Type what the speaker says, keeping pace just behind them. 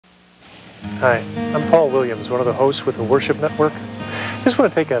Hi, I'm Paul Williams, one of the hosts with the Worship Network. I just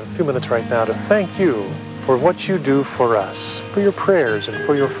want to take a few minutes right now to thank you for what you do for us, for your prayers and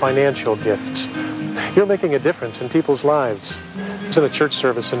for your financial gifts. You're making a difference in people's lives. I was in a church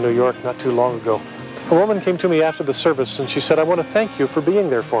service in New York not too long ago. A woman came to me after the service and she said, "I want to thank you for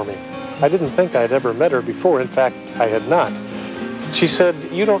being there for me." I didn't think I'd ever met her before. In fact, I had not. She said,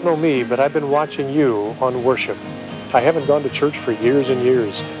 "You don't know me, but I've been watching you on worship. I haven't gone to church for years and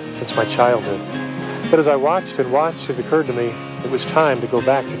years, since my childhood. But as I watched and watched, it occurred to me it was time to go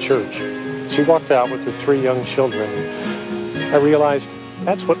back to church." She walked out with her 3 young children. I realized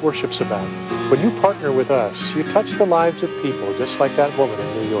that's what worship's about. When you partner with us, you touch the lives of people just like that woman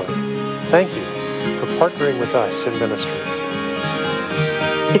in New York. Thank you for partnering with us in ministry.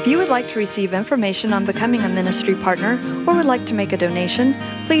 If you would like to receive information on becoming a ministry partner or would like to make a donation,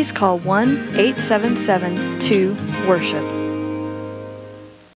 please call 1-877-2-WORSHIP.